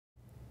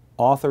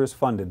Author is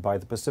funded by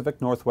the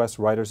Pacific Northwest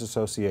Writers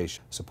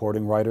Association,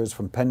 supporting writers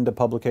from pen to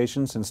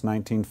publication since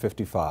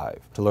 1955.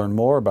 To learn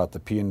more about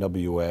the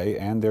PNWA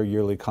and their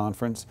yearly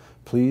conference,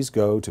 please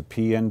go to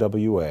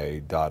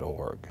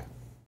pnwa.org.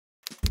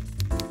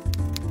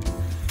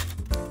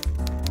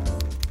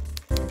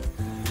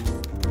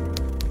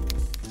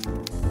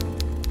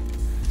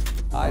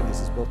 Hi,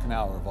 this is Bill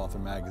Kenower of Author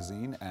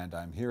Magazine, and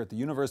I'm here at the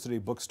University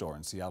Bookstore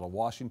in Seattle,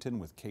 Washington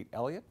with Kate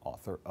Elliott,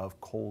 author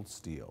of Cold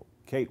Steel.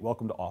 Kate,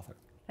 welcome to Author.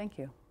 Thank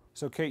you.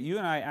 So Kate, you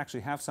and I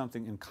actually have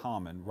something in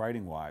common,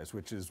 writing-wise,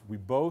 which is we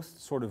both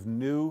sort of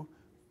knew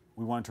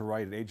we wanted to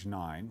write at age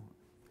 9.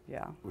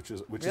 Yeah. Which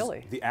is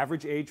really? The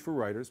average age for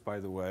writers,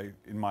 by the way,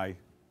 in my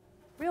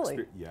really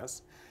experience.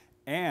 Yes.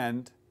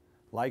 And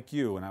like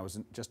you, when I was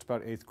in just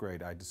about 8th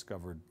grade, I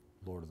discovered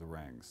Lord of the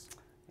Rings.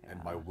 Yeah.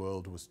 And my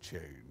world was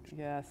changed.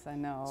 Yes, I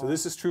know. So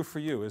this is true for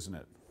you, isn't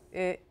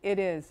it? It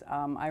is.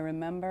 I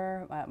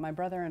remember my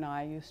brother and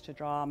I used to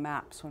draw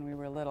maps when we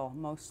were little.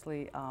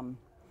 Mostly,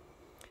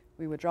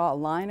 we would draw a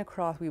line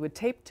across. We would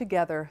tape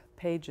together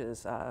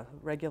pages,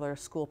 regular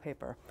school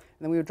paper, and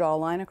then we would draw a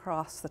line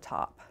across the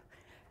top.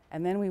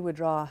 And then we would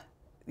draw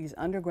these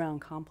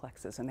underground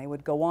complexes, and they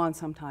would go on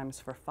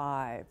sometimes for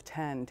 5,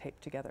 10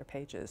 taped together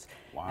pages.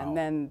 Wow. And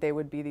then they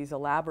would be these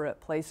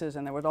elaborate places,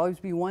 and there would always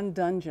be one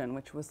dungeon,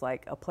 which was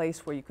like a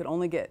place where you could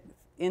only get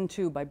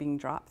into by being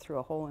dropped through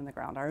a hole in the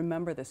ground. I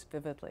remember this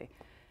vividly.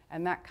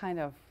 And that kind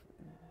of,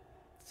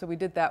 so we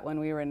did that when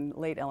we were in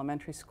late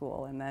elementary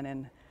school, and then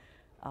in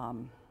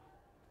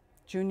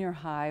junior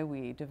high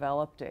we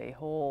developed a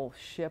whole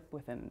ship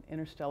with an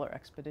interstellar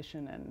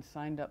expedition and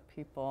signed up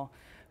people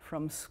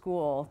from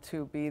school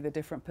to be the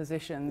different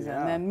positions. Yeah.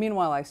 And then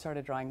meanwhile I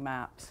started drawing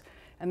maps.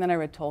 And then I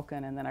read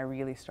Tolkien, and then I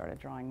really started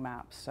drawing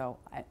maps. So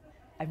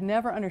I've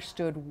never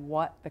understood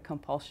what the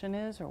compulsion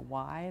is or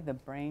why the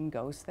brain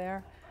goes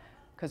there,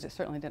 because it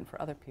certainly didn't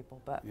for other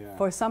people, but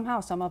for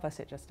somehow some of us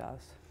it just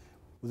does.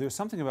 Well, there's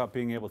something about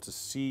being able to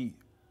see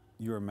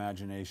your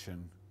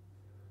imagination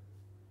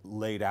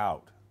laid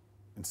out,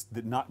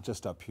 not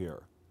just up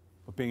here,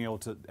 but being able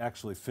to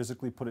actually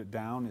physically put it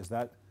down. Is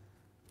that?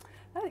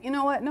 You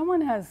know what? No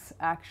one has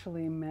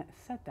actually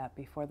said that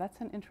before. That's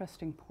an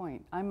interesting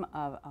point. I'm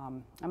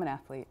an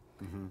athlete,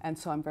 and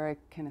so I'm very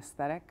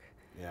kinesthetic.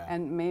 Yeah.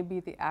 And maybe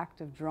the act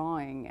of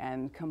drawing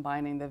and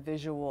combining the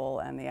visual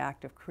and the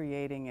act of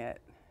creating it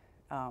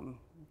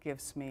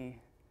gives me,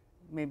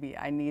 maybe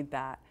I need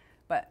that.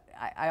 But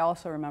I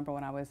also remember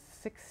when I was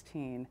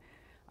 16,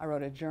 I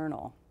wrote a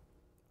journal,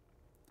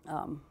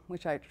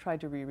 which I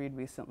tried to reread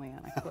recently,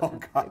 and I couldn't. Oh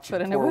God, you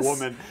poor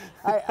woman.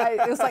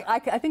 It was like,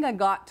 I think I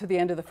got to the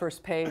end of the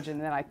first page,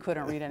 and then I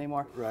couldn't read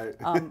anymore. Right.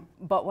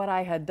 But what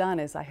I had done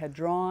is I had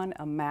drawn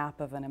a map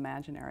of an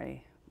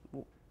imaginary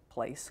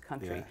place,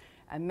 country,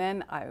 and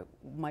then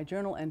my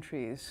journal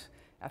entries,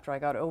 after I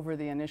got over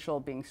the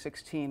initial being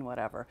 16,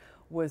 whatever,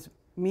 was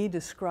me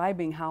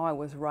describing how I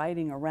was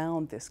riding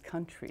around this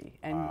country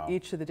and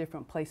each of the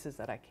different places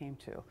that I came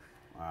to.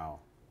 Wow.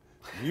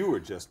 You were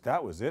just,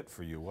 that was it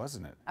for you,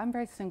 wasn't it? I'm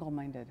very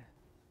single-minded.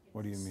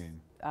 What do you mean?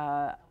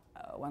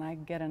 When I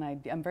get an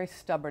idea, I'm very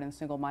stubborn and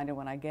single-minded.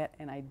 When I get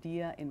an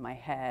idea in my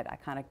head, I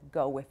kind of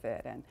go with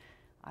it. And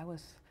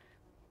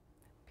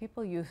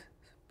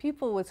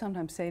people would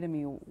sometimes say to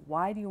me,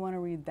 why do you want to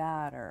read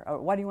that? Or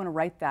why do you want to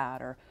write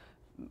that? Or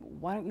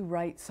why don't you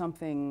write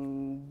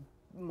something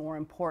more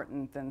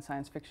important than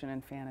science fiction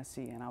and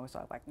fantasy? And I was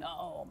like,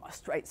 no, I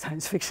must write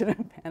science fiction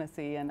and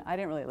fantasy. And I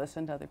didn't really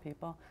listen to other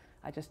people.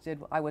 I just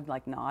did, I would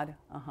like nod,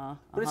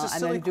 But it's a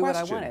silly and then do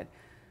question. what I wanted.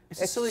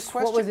 It's a silly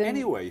question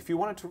anyway. If you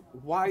wanted to,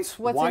 why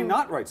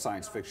not write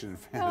science fiction and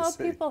fantasy?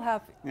 Well, people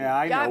have, yeah,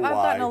 I know I've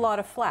gotten a lot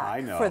of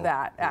flack for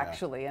that,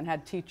 actually, and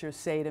had teachers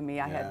say to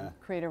me, I had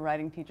creative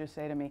writing teachers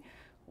say to me,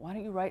 why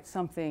don't you write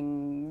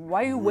something,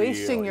 why are you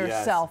wasting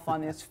yourself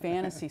on this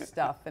fantasy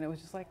stuff? And it was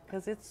just like,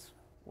 because it's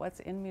what's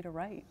in me to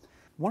write.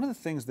 One of the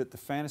things that the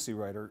fantasy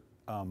writer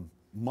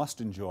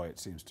must enjoy, it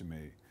seems to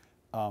me,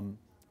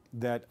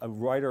 that a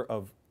writer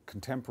of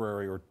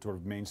contemporary or sort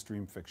of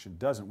mainstream fiction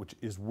doesn't, which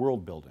is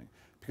world building.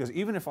 Because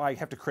even if I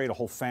have to create a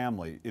whole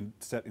family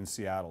set in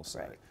Seattle,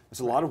 say, it's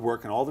a lot of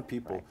work and all the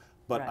people,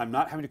 but I'm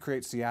not having to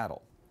create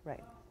Seattle.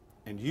 Right.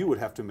 And you would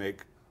have to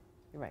make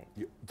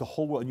the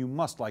whole world, and you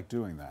must like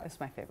doing that. It's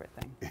my favorite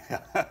thing.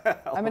 Yeah.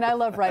 I mean, I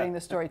love writing the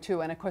story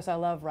too, and of course I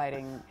love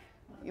writing.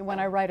 When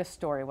I write a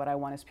story, what I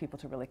want is people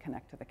to really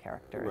connect to the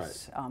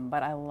characters. Right.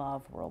 But I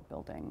love world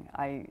building.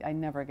 I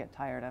never get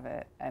tired of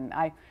it, and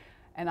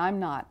I'm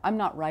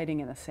not writing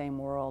in the same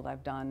world.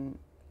 I've done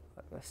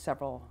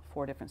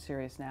 4 different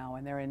series now,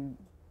 and they're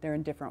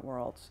in different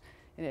worlds.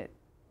 And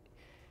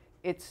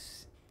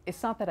it's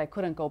not that I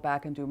couldn't go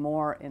back and do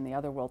more in the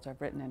other worlds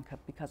I've written in,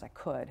 because I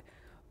could,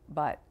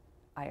 but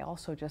I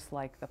also just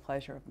like the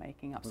pleasure of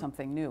making up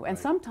something new. And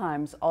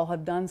sometimes I'll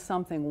have done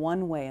something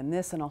one way in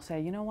this, and I'll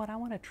say, you know what, I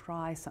want to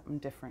try something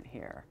different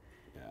here.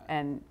 Yeah.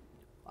 And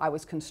I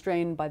was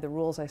constrained by the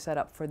rules I set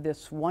up for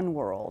this one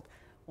world.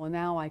 Well,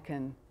 now I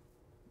can,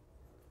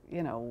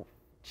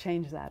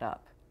 change that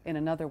up in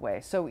another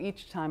way. So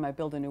each time I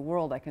build a new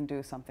world, I can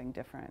do something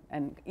different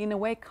and in a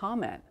way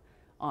comment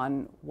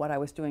on what I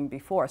was doing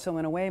before. So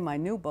in a way, my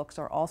new books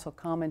are also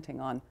commenting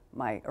on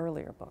my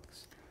earlier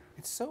books.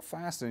 It's so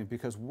fascinating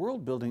because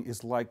world building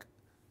is like,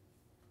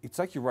 it's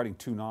like you're writing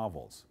two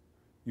novels.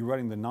 You're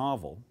writing the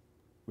novel,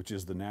 which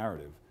is the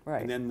narrative,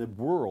 right, and then the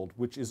world,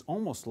 which is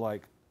almost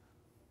like,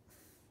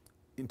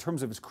 in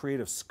terms of its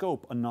creative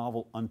scope, a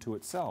novel unto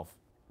itself.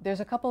 There's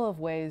a couple of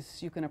ways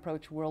you can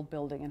approach world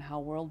building and how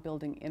world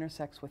building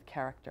intersects with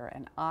character.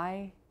 And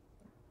I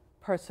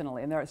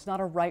personally, and it's not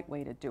a right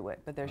way to do it,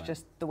 but there's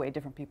just the way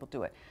different people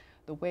do it.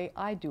 The way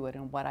I do it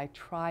and what I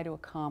try to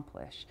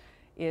accomplish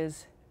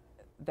is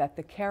that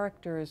the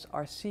characters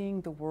are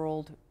seeing the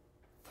world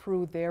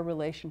through their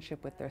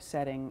relationship with their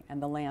setting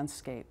and the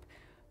landscape.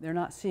 They're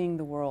not seeing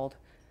the world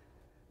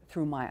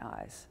through my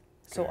eyes.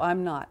 So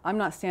I'm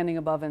not standing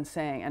above and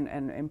saying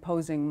and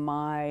imposing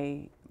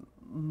my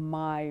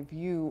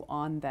view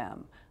on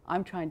them.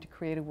 I'm trying to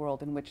create a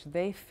world in which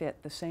they fit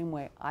the same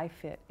way I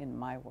fit in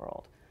my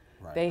world.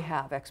 Right. They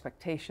have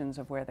expectations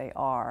of where they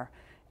are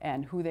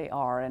and who they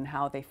are and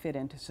how they fit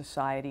into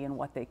society and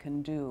what they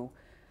can do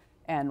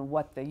and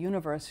what the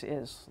universe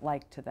is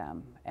like to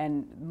them.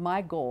 And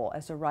my goal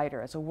as a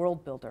writer, as a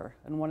world builder,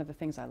 and one of the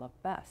things I love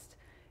best,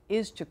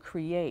 is to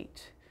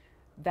create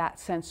that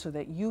sense so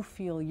that you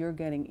feel you're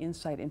getting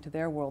insight into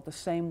their world the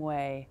same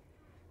way,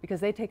 because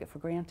they take it for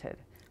granted,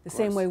 the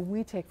same way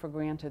we take for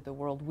granted the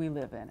world we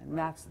live in.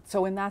 And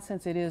so in that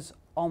sense, it is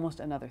almost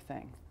another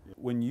thing.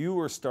 When you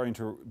were starting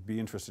to be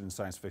interested in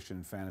science fiction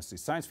and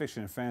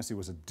fantasy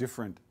was a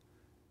different,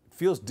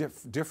 feels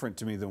different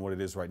to me than what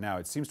it is right now.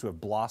 It seems to have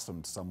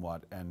blossomed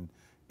somewhat, and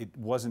it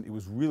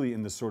was really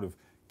in this sort of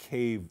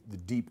cave, the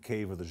deep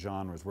cave of the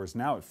genres, whereas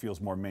now it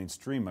feels more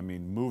mainstream. I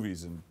mean,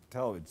 movies and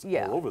television,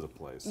 all over the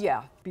place.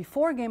 Yeah.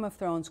 Before Game of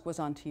Thrones was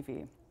on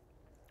TV,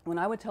 when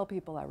I would tell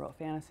people I wrote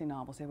fantasy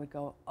novels, they would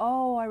go,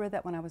 "Oh, I read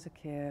that when I was a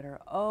kid," or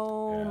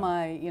 "Oh,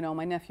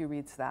 my nephew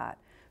reads that."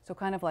 So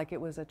kind of like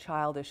it was a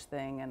childish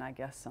thing, and I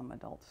guess some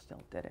adults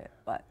still did it.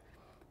 But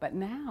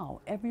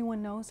now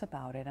everyone knows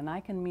about it, and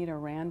I can meet a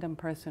random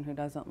person who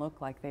doesn't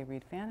look like they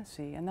read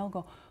fantasy, and they'll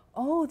go,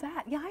 "Oh,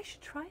 that, yeah, I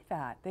should try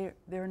that."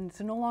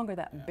 There's no longer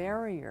that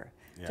barrier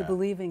to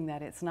believing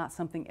that it's not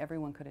something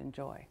everyone could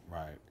enjoy.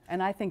 Right.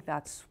 And I think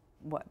that's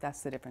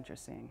the difference you're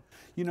seeing.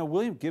 You know,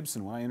 William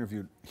Gibson, when I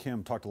interviewed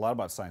him, talked a lot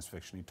about science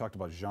fiction. He talked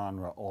about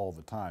genre all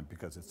the time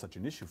because it's such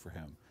an issue for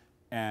him.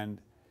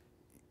 And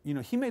you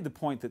know, he made the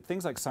point that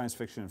things like science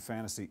fiction and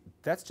fantasy,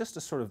 that's just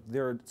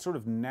there are sort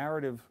of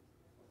narrative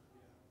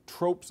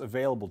tropes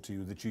available to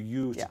you that you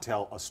use to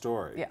tell a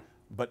story. Yeah.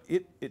 But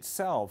it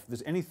itself,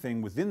 there's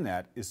anything within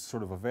that is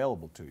sort of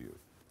available to you.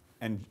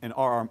 And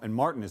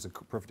Martin is a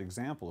perfect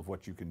example of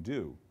what you can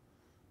do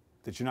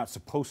that you're not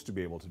supposed to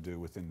be able to do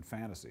within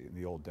fantasy,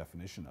 the old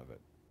definition of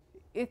it.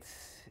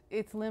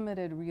 It's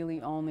limited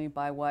really only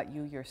by what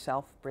you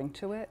yourself bring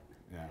to it.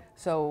 Yeah.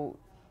 So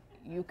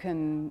you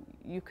can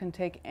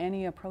take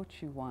any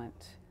approach you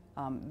want.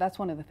 That's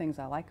one of the things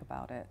I like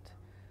about it.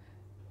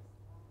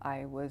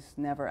 I was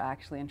never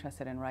actually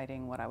interested in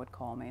writing what I would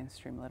call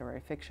mainstream literary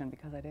fiction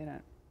because I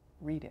didn't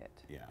read it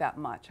that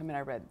much. I mean,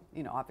 I read,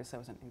 obviously I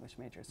was an English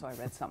major, so I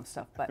read some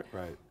stuff, but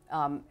right.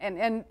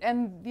 and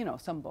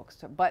some books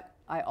too. But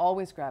I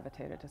always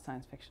gravitated to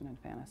science fiction and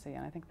fantasy,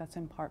 and I think that's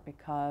in part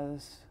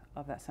because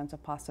of that sense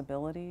of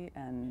possibility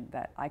and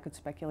that I could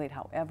speculate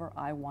however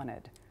I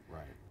wanted.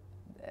 Right.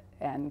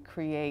 And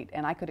create,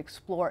 and I could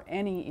explore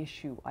any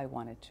issue I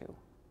wanted to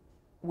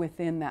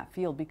within that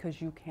field because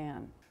you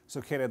can.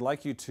 So Kate, I'd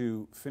like you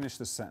to finish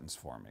this sentence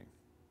for me.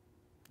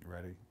 You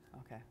ready?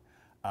 Okay.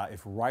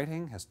 If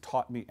writing has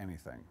taught me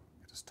anything,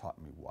 it has taught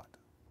me what?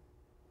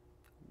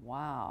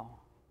 Wow.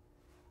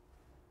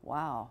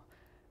 Wow.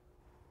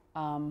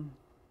 That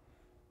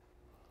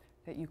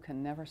you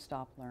can never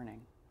stop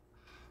learning.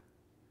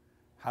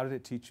 How did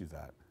it teach you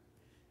that?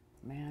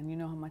 Man, you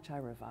know how much I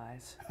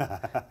revise.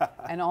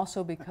 And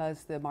also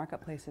because the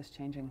marketplace is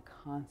changing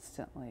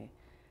constantly.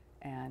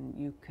 And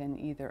you can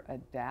either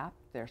adapt,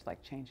 there's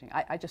like changing.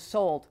 I just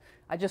sold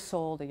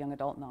a young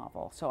adult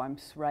novel. So I'm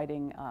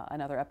writing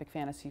another epic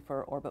fantasy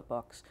for Orbit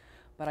Books.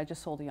 But I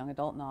just sold a young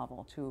adult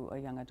novel to a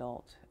young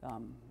adult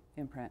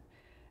imprint.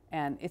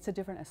 And it's a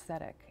different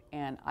aesthetic.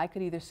 And I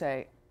could either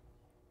say,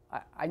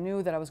 I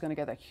knew that I was going to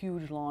get a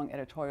huge long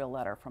editorial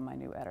letter from my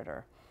new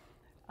editor.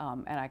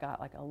 And I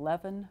got like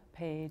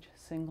 11-page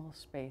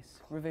single-space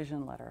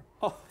revision letter.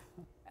 Oh.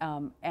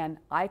 And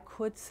I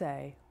could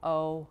say,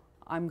 oh,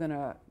 I'm going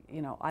to,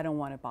 I don't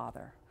want to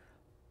bother.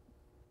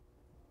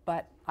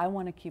 But I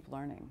want to keep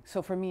learning.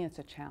 So for me, it's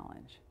a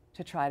challenge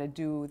to try to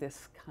do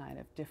this kind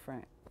of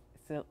different,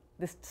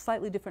 this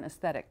slightly different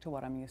aesthetic to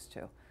what I'm used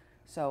to.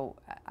 So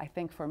I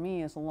think for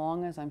me, as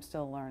long as I'm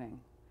still learning,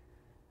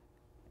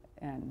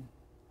 and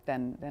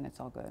then it's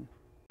all good.